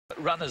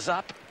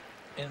Runners-up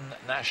in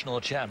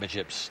national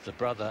championships, the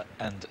brother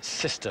and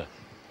sister,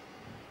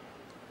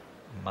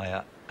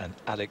 Maia and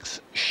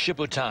Alex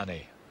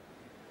SHIBUTANI.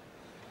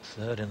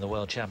 Third in the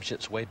World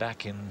Championships way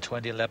back in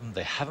 2011.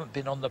 They haven't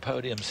been on the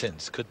podium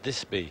since. Could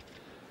this be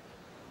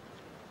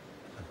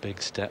a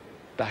big step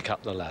back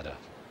up the ladder?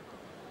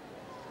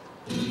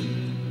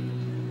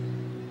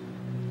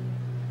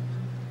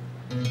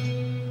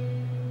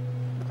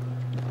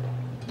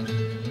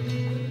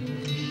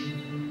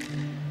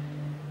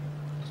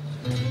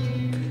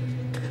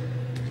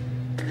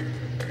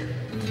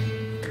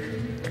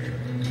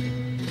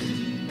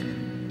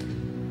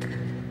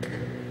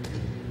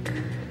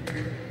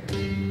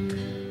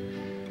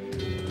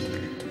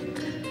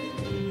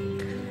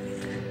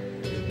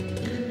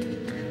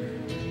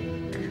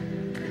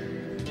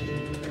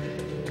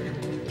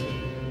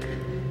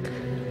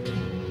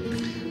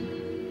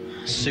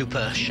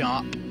 Super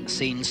sharp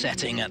scene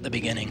setting at the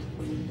beginning.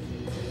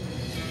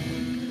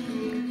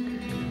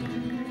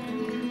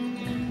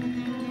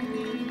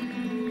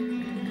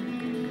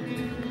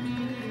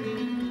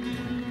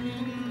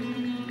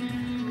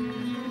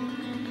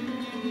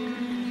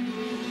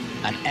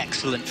 An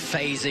excellent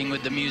phasing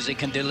with the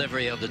music and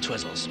delivery of the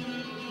twizzles.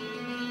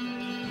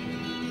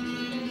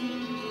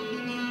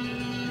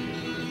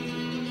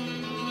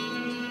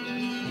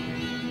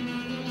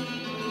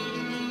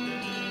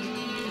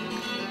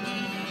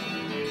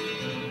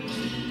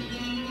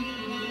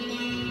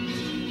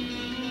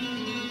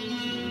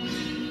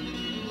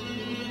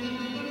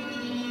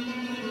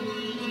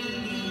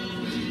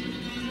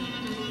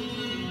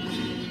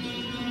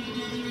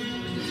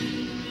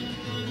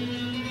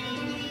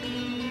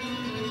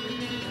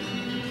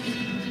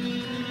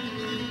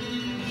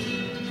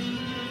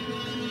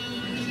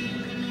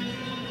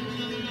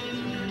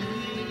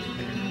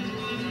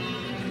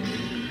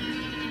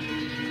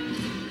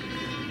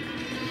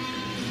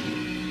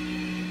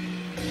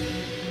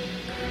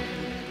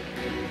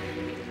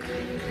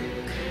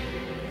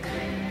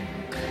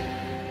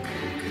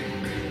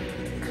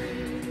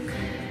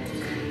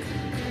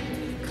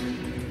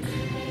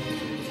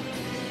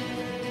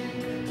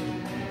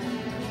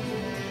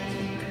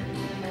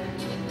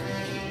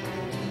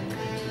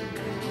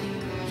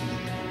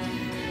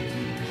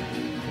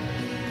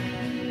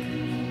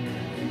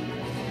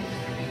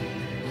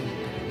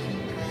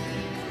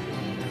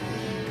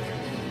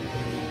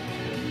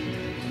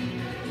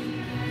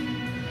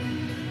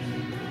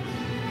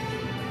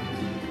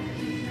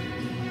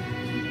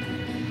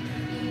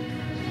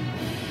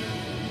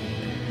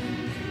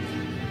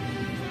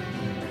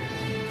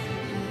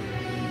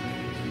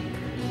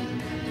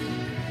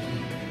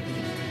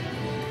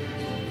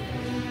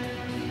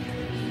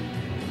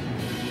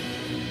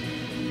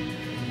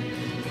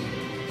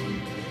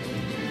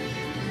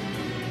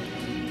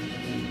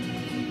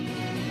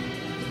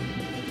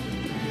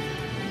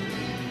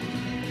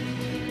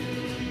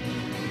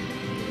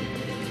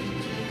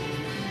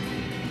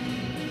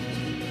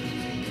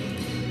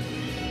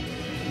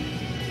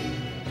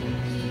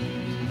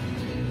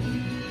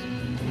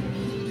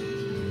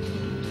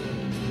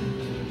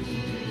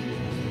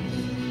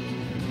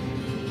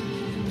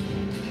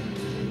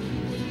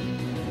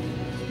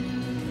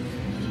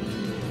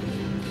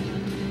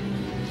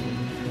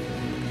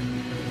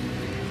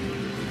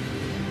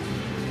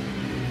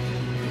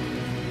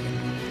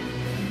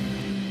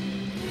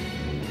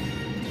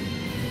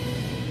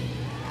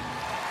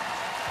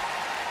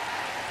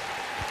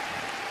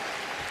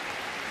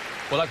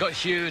 Well, I've got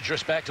huge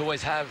respect,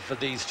 always have, for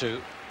these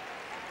two.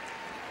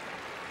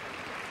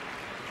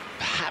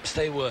 Perhaps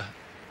they were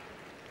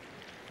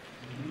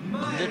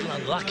a little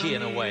unlucky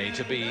in a way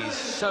to be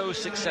so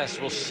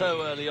successful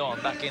so early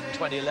on, back in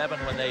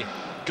 2011 when they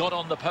got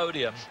on the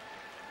podium.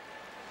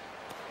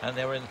 And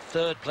they were in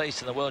third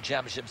place in the World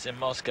Championships in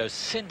Moscow.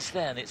 Since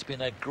then, it's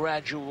been a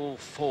gradual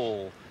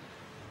fall.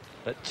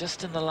 But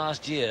just in the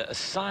last year, a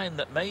sign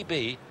that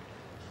maybe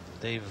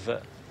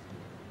they've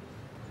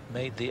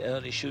made the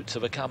early shoots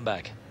of a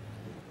comeback.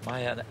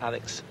 Maia and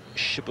Alex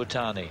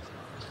SHIBUTANI,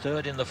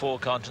 third in the four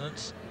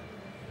continents,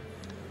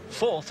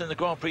 fourth in the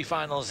Grand Prix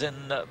finals in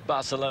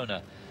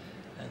Barcelona,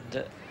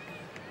 and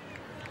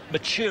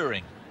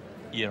maturing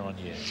year on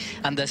year.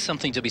 And there's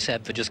something to be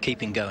said for just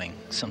keeping going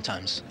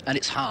sometimes, and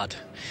it's hard.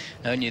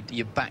 And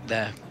you're back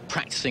there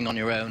practicing on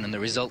your own and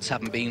the results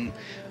haven't been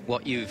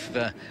what you've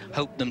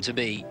hoped them to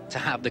be, to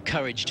have the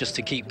courage just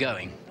to keep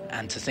going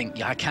and to think,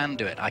 yeah, I can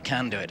do it, I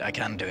can do it, I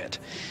can do it.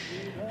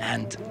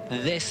 And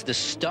the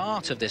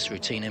start of this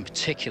routine in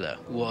particular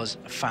was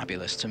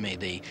fabulous to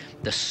me.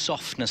 The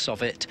softness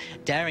of it,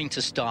 daring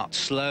to start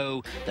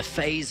slow, the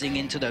phasing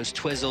into those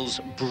twizzles,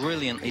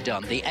 brilliantly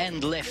done. The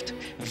end lift,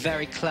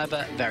 very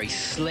clever, very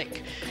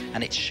slick,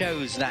 and it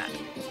shows that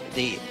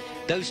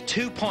those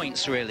 2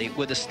 points really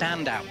were the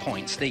standout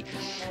points. There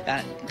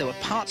were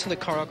parts of the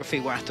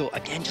choreography where I thought,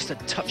 again, just a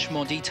touch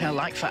more detail,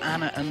 like for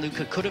Anna and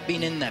Luca, could have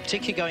been in there,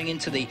 particularly going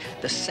into the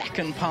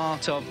second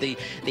part of the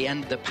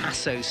end, the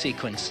passo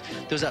sequence.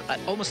 There was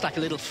almost like a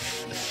little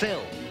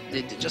fill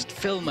just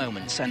fill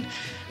moments, and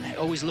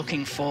always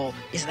looking for,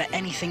 is there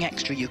anything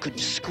extra you could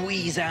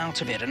squeeze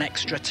out of it, an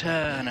extra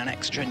turn, an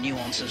extra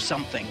nuance of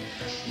something.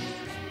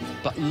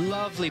 But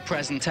lovely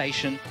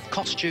presentation,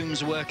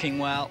 costumes working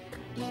well,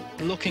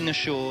 looking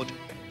assured,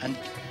 and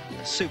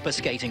super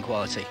skating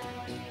quality.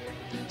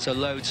 So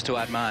loads to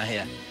admire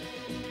here.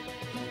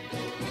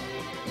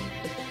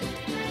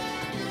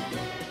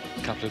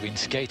 A couple have been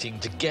skating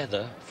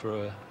together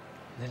for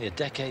nearly a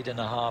decade and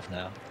a half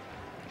now.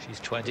 She's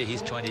 20,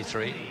 he's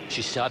 23.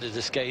 She started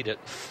to skate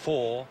at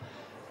 4,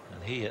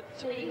 and he at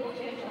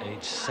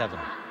age 7.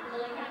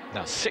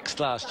 Now, 6th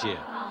last year.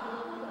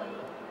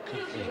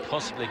 Could he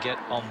possibly get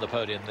on the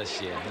podium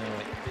this year?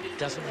 No, it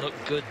doesn't look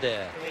good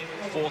there.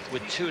 4th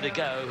with 2 to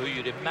go, who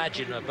you'd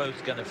imagine are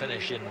both going to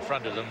finish in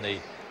front of them, the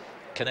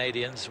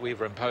Canadians,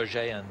 Weaver and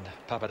Poget, and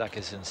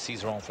Papadakis and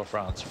Cizeron for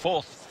France.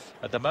 4th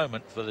at the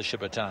moment for the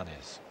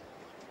Shibutanis.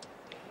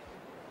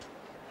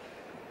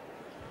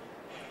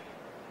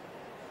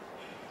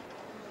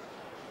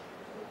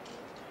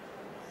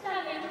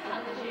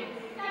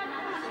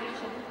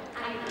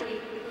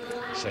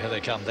 So here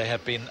they come. They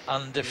have been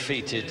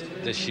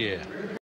undefeated this year.